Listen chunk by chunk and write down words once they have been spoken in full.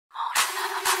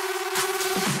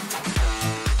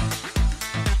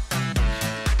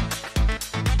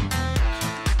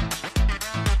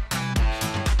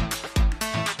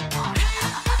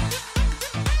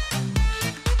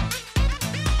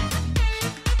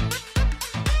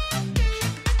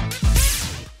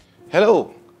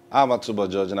Hello, I'm Atuba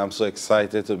George, and I'm so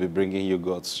excited to be bringing you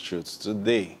God's truth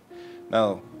today.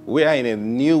 Now, we are in a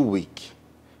new week.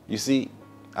 You see,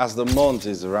 as the month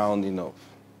is rounding up,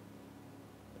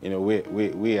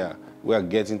 we are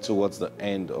getting towards the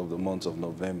end of the month of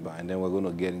November, and then we're going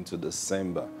to get into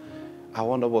December. I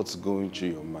wonder what's going through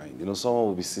your mind. Someone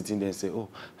will be sitting there and say, "Oh,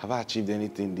 have I achieved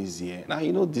anything this year?" Now,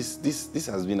 this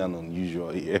has been an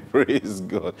unusual year. Praise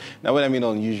God. Now, when I mean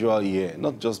unusual year,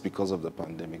 not just because of the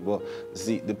pandemic, but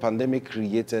see, the pandemic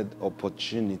created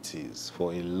opportunities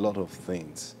for a lot of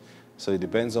things. So it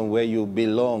depends on where you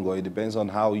belong, or it depends on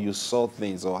how you saw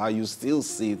things, or how you still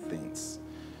see things.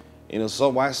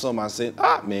 Some are saying,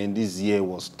 man, this year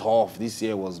was tough, this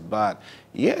year was bad.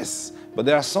 Yes, but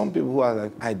there are some people who are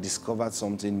like, I discovered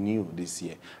something new this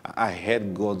year. I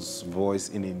heard God's voice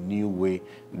in a new way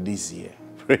this year.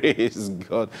 Praise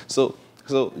God. So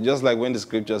just like when the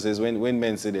scripture says, when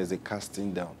men say there's a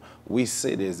casting down, we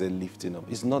say there's a lifting up.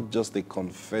 It's not just a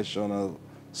confessional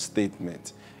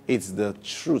statement. It's the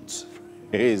truth.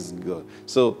 Praise God.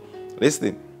 So,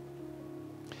 listen.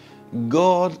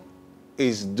 God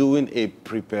is doing a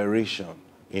preparation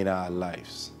in our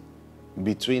lives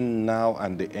between now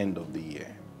and the end of the year.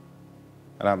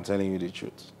 And I'm telling you the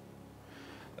truth.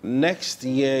 Next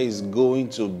year is going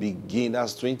to begin,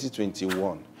 that's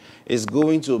 2021, is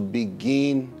going to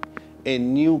begin a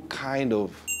new kind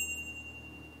of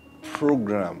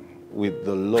program with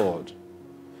the Lord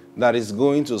that is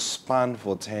going to span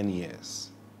for 10 years.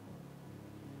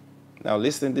 Now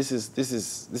listen, this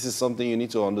is something you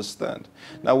need to understand.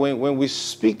 Now when we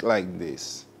speak like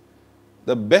this,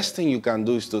 the best thing you can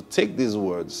do is to take these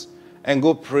words and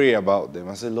go pray about them.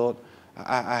 I say, Lord,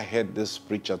 I heard this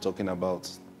preacher talking about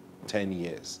 10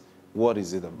 years. What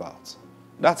is it about?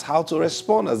 That's how to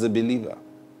respond as a believer.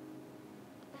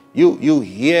 You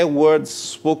hear words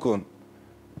spoken,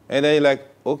 and then you're like,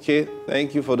 okay,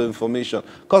 thank you for the information.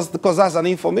 Because that's an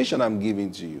information I'm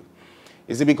giving to you.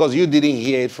 You see, because you didn't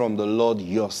hear it from the Lord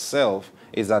yourself,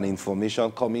 it's an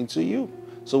information coming to you.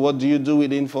 So what do you do with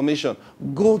the information?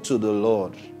 Go to the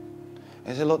Lord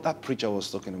and say, Lord, that preacher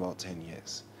was talking about 10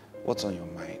 years. What's on your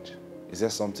mind? Is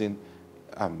there something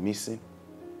I'm missing?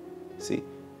 See,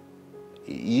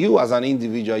 you as an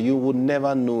individual, you would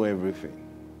never know everything.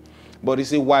 But you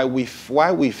see, why we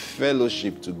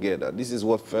fellowship together, this is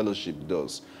what fellowship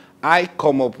does. I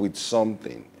come up with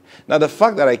something. Now, the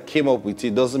fact that I came up with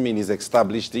it doesn't mean it's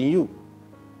established in you.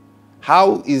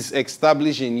 How it's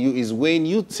established in you is when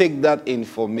you take that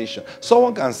information.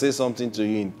 Someone can say something to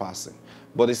you in passing,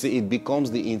 but you see, it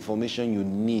becomes the information you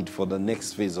need for the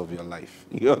next phase of your life.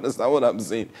 You understand what I'm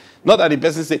saying? Not that the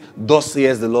person say, "Thus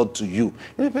says the Lord" to you.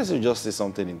 The person will just say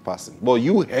something in passing, but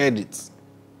you heard it.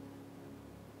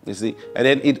 You see, and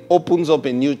then it opens up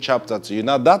a new chapter to you.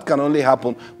 Now, that can only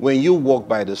happen when you walk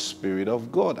by the Spirit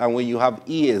of God and when you have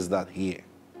ears that hear.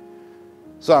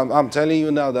 So I'm telling you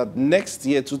now that next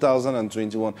year,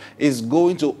 2021, is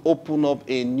going to open up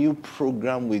a new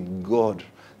program with God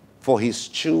for His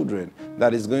children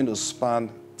that is going to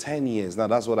span 10 years. Now,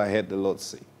 that's what I heard the Lord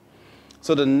say.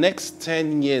 So the next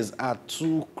 10 years are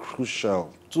too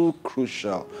crucial to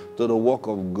the work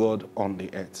of God on the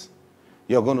earth.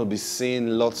 You're going to be seeing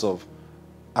lots of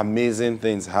amazing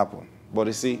things happen. But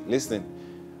you see, listen,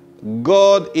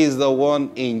 God is the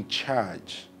one in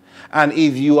charge. And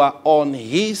if you are on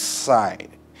His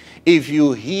side, if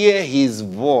you hear His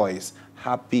voice,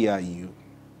 happy are you.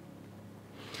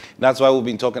 That's why we've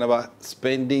been talking about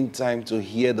spending time to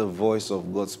hear the voice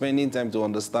of God, spending time to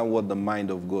understand what the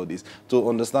mind of God is, to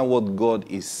understand what God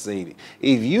is saying.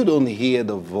 If you don't hear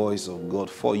the voice of God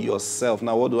for yourself,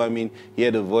 now what do I mean hear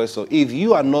the voice of? If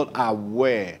you are not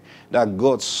aware that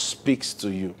God speaks to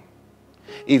you,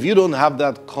 if you don't have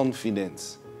that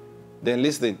confidence, then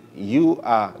listen, you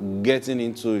are getting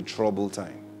into a troubled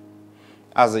time.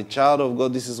 As a child of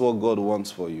God, this is what God wants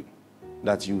for you,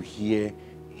 that you hear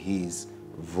His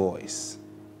voice.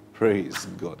 Praise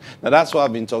God. Now that's why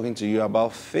I've been talking to you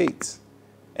about faith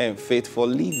and faith for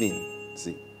living.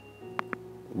 See,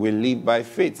 we live by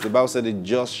faith. The Bible said the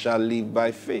just shall live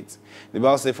by faith. The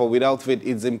Bible said for without faith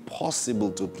it's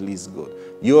impossible to please God.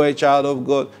 You're a child of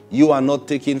God. You are not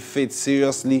taking faith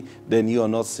seriously, then you are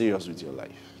not serious with your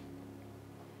life.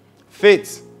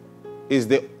 Faith is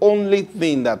the only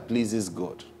thing that pleases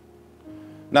God.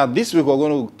 Now this week we're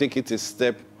going to take it a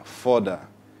step further.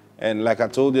 And like I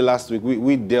told you last week,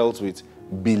 we dealt with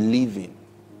believing.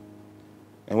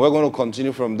 And we're going to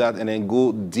continue from that and then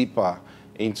go deeper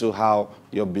into how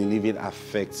your believing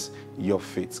affects your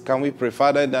faith. Can we pray?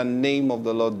 Father, in the name of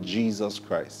the Lord Jesus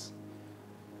Christ,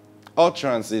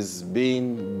 utterance is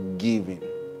being given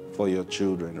for your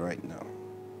children right now.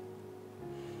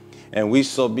 And we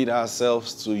submit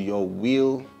ourselves to your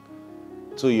will,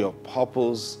 to your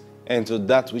purpose, and to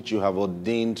that which you have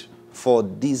ordained for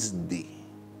this day.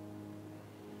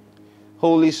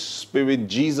 Holy Spirit,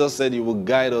 Jesus said you will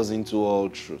guide us into all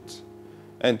truth.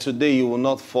 And today you will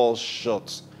not fall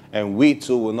short, and we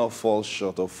too will not fall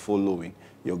short of following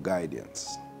your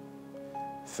guidance.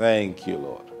 Thank you,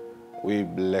 Lord. We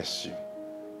bless you.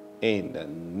 In the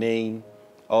name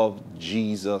of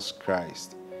Jesus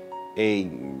Christ.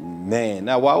 Amen.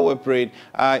 Now, while we're praying,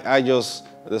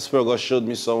 the Spirit of God showed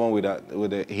me someone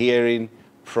with a hearing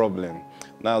problem.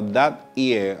 Now, that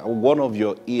ear, one of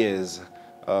your ears,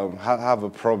 have a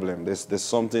problem. There's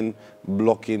something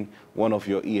blocking one of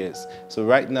your ears. So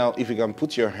right now, if you can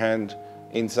put your hand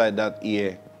inside that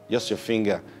ear, just your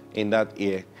finger in that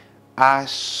ear, I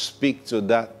speak to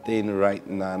that thing right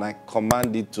now, and I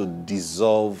command it to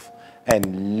dissolve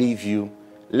and leave you.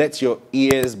 Let your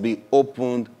ears be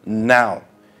opened now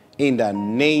in the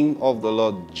name of the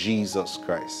Lord Jesus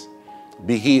Christ.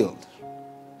 Be healed.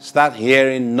 Start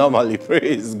hearing normally.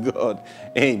 Praise God.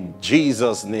 In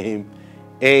Jesus' name,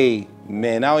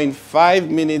 amen. Now in 5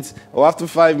 minutes, or after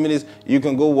 5 minutes, you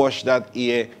can go wash that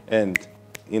ear and,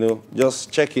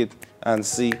 just check it and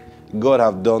see God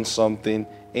have done something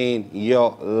in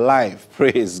your life.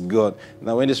 Praise God.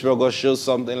 Now when the Spirit of God shows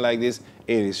something like this,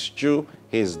 it is true.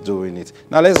 He's doing it.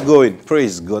 Now let's go in.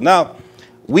 Praise God. Now,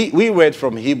 we read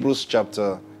from Hebrews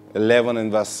chapter 11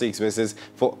 and verse 6, where it says,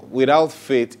 for without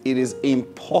faith, it is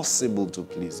impossible to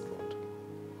please God.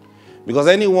 Because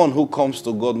anyone who comes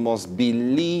to God must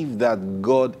believe that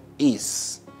God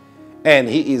is, and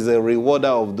he is a rewarder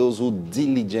of those who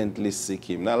diligently seek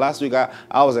him. Now, last week,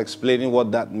 I was explaining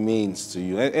what that means to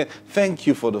you. And thank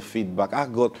you for the feedback. I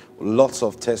got lots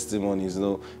of testimonies.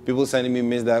 People sending me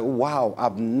messages that, wow,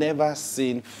 I've never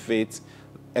seen faith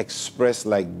expressed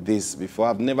like this before.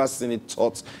 I've never seen it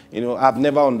taught. I've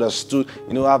never understood.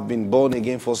 I've been born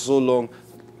again for so long.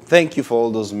 Thank you for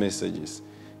all those messages.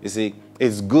 You see,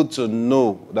 it's good to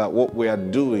know that what we are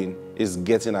doing is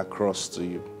getting across to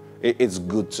you. It's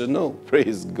good to know.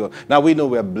 Praise God. Now we know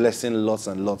we're blessing lots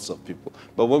and lots of people.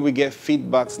 But when we get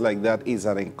feedbacks like that, it's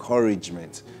an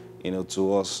encouragement,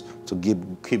 to us to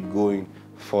keep going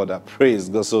further. Praise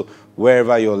God. So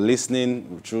wherever you're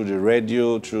listening, through the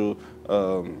radio, through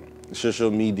social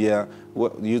media,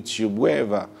 YouTube,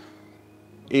 wherever,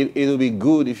 it'll be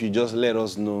good if you just let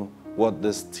us know what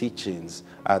these teachings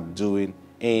are doing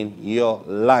in your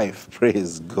life.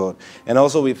 Praise God. And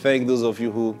also we thank those of you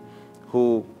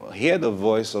who hear the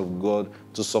voice of God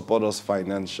to support us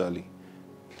financially.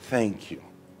 Thank you.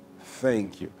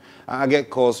 Thank you. I get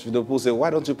calls, people say, why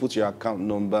don't you put your account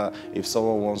number if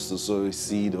someone wants to sow a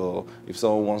seed or if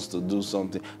someone wants to do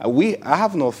something? I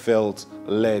have not felt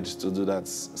led to do that,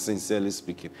 sincerely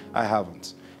speaking. I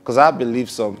haven't. Because I believe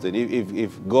something.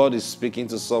 If God is speaking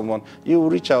to someone, you will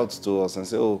reach out to us and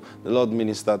say, oh, the Lord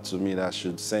ministered to me that I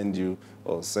should send you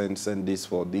or send this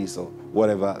for this or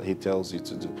whatever he tells you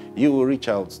to do. You will reach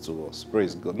out to us.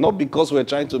 Praise God. Not because we're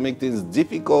trying to make things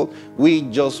difficult. We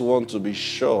just want to be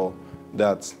sure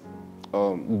that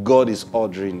God is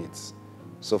ordering it.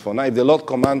 So for now, if the Lord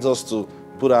commands us to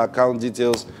put our account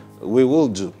details, we will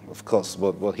do, of course.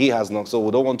 But he has not. So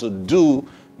we don't want to do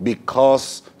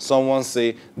because someone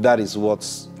say that is what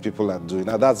people are doing.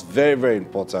 Now that's very, very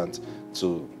important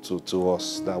to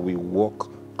us, that we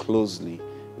walk closely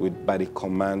by the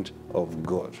command of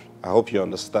God. I hope you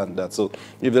understand that. So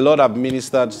if the Lord have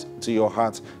ministered to your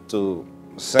heart to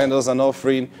send us an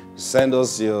offering, send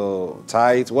us your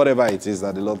tithe, whatever it is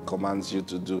that the Lord commands you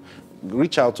to do,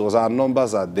 reach out to us. Our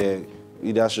numbers are there,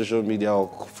 either social media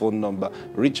or phone number.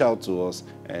 Reach out to us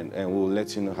and we'll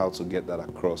let you know how to get that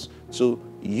across to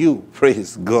you.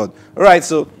 Praise God. All right,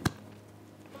 so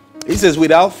he says,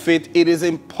 without faith, it is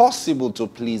impossible to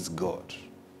please God.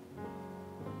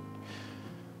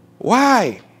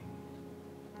 Why?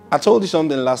 I told you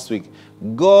something last week.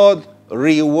 God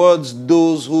rewards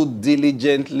those who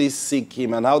diligently seek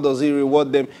him. And how does he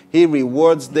reward them? He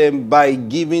rewards them by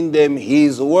giving them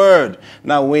his word.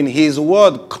 Now, when his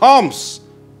word comes,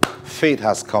 faith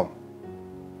has come.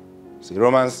 See,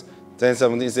 Romans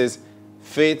 10:17 says,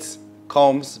 faith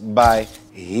comes by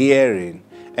hearing,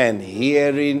 and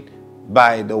hearing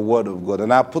by the word of God.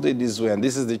 And I put it this way, and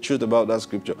this is the truth about that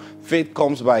scripture. Faith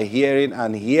comes by hearing,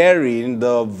 and hearing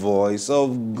the voice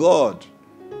of God.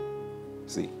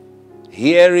 See,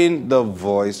 hearing the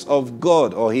voice of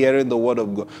God, or hearing the word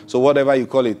of God. So whatever you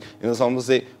call it, someone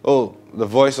say, oh, the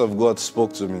voice of God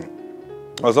spoke to me.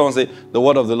 Or someone say, the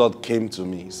word of the Lord came to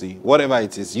me. See, whatever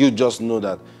it is, you just know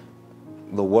that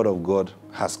the word of God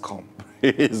has come.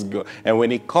 Praise God. And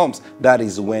when it comes, that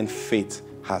is when faith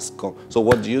has come. So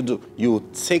what do? You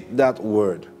take that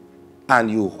word and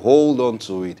you hold on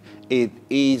to it. It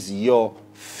is your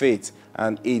faith,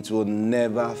 and it will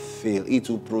never fail. It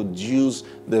will produce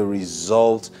the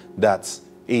result that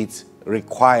it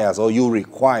requires, or you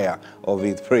require of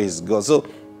it. Praise God. So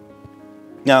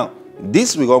now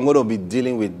this week I'm going to be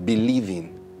dealing with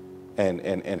believing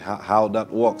and how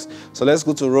that works. So let's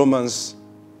go to Romans.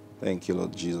 Thank you,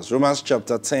 Lord Jesus. Romans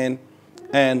chapter 10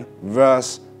 and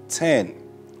verse 10.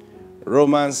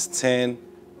 Romans 10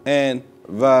 and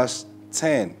verse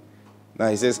 10. Now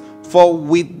he says, for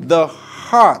with the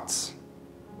heart.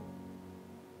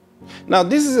 Now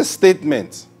this is a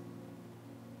statement,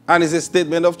 and it's a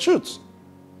statement of truth.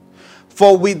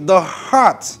 For with the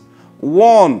heart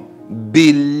one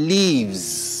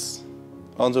believes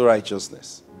unto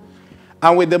righteousness,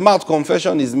 and with the mouth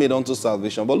confession is made unto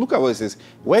salvation. But look at what it says.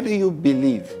 Where do you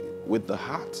believe? With the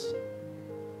heart.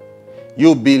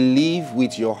 You believe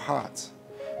with your heart.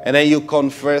 And then you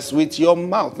confess with your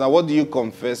mouth. Now, what do you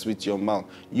confess with your mouth?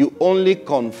 You only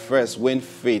confess when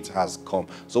faith has come.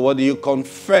 So what do you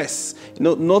confess?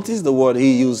 Notice the word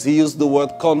he used. He used the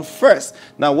word confess.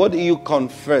 Now, what do you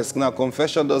confess? Now,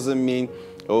 confession doesn't mean,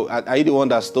 oh, are you the one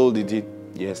that stole the deed?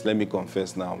 Yes, let me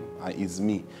confess now. It's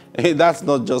me. That's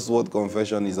not just what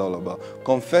confession is all about.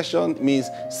 Confession means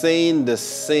saying the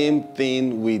same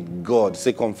thing with God.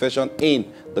 Say confession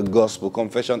in the gospel,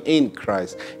 confession in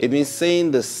Christ. It means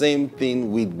saying the same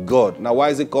thing with God. Now, why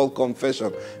is it called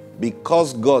confession?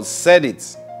 Because God said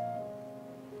it.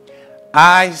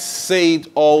 I say it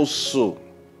also.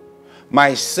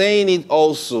 My saying it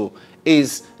also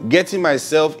is getting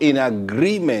myself in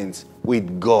agreement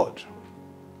with God.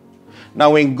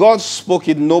 Now, when God spoke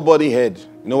it, nobody heard.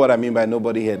 You know what I mean by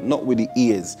nobody heard? Not with the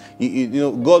ears.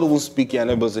 God won't speak and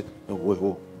everybody say, oh,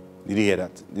 wait. Did you hear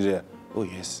that? Did you hear that? Oh,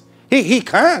 yes. He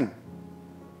can.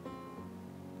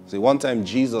 See, one time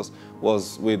Jesus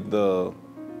was with the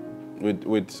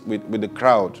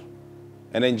crowd.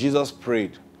 And then Jesus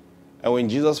prayed. And when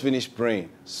Jesus finished praying,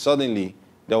 suddenly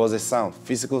there was a sound,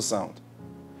 physical sound.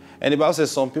 And the Bible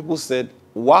says some people said,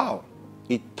 wow,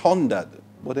 it thundered.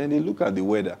 But then they look at the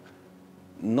weather.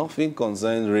 Nothing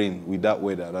concerns rain with that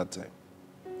weather at that time.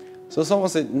 So someone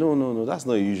said, no, that's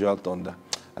not a usual thunder.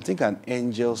 I think an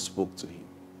angel spoke to him.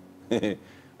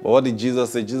 But what did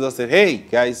Jesus say? Jesus said, hey,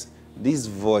 guys, this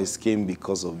voice came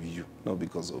because of you, not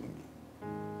because of me.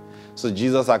 So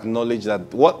Jesus acknowledged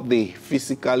that what they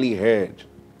physically heard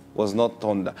was not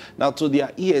thunder. Now, to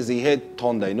their ears, they heard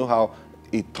thunder. You know how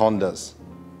it thunders.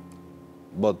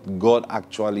 But God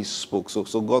actually spoke.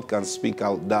 So God can speak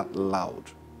out that loud.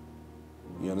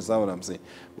 You understand what I'm saying?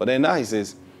 But then now he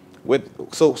says,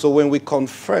 so when we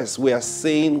confess, we are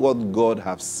saying what God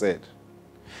has said.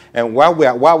 And while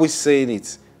we're saying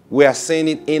it, we are saying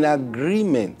it in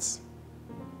agreement.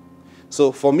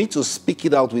 So for me to speak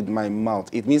it out with my mouth,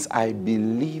 it means I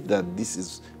believe that this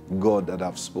is God that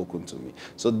have spoken to me.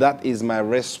 So that is my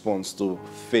response to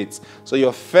faith. So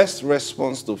your first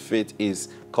response to faith is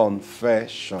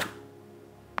confession.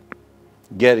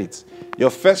 Get it?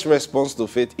 Your first response to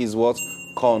faith is what?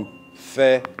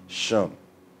 Confession.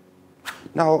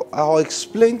 Now, I'll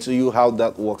explain to you how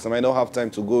that works. I might not have time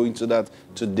to go into that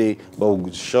today, but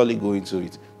we'll surely go into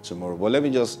it tomorrow. But let me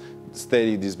just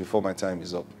study this before my time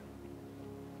is up.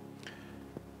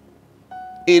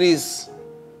 It is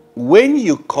when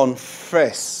you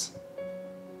confess,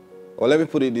 or let me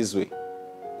put it this way,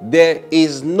 there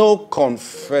is no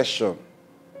confession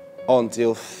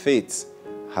until faith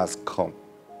has come.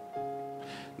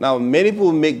 Now, many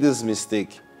people make this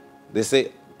mistake. They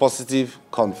say positive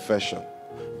confession.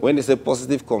 When they say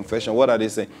positive confession, what are they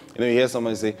saying? You hear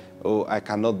someone say, oh, I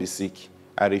cannot be sick.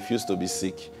 I refuse to be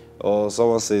sick. Or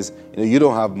someone says, you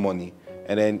don't have money.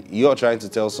 And then you're trying to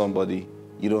tell somebody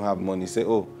you don't have money. Say,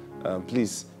 oh,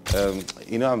 please,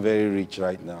 I'm very rich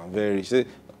right now. I'm very rich. Say,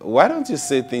 why don't you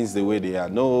say things the way they are?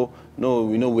 No,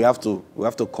 we have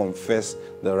to confess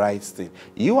the right thing.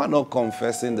 You are not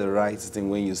confessing the right thing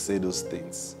when you say those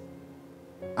things.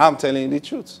 I'm telling you the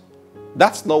truth.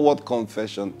 That's not what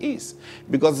confession is.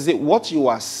 Because you see, what you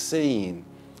are saying,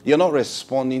 you're not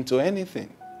responding to anything.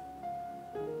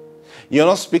 You're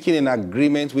not speaking in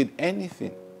agreement with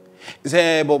anything. You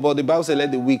say, but the Bible says, let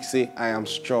the weak say, I am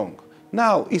strong.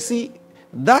 Now, you see,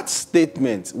 that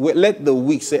statement, let the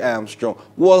weak say I am strong,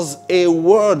 was a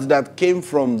word that came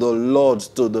from the Lord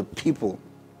to the people.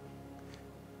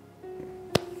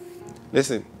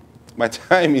 Listen, my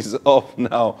time is up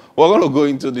now. We're going to go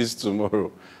into this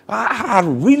tomorrow. I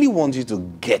really want you to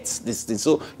get this thing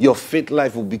so your faith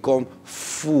life will become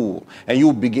fruitful and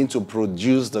you begin to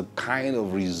produce the kind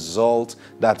of result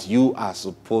that you are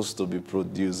supposed to be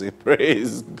producing.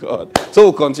 Praise God. So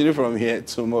we'll continue from here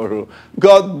tomorrow.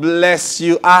 God bless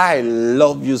you. I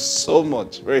love you so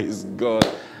much. Praise God.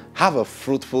 Have a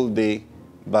fruitful day.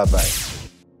 Bye-bye.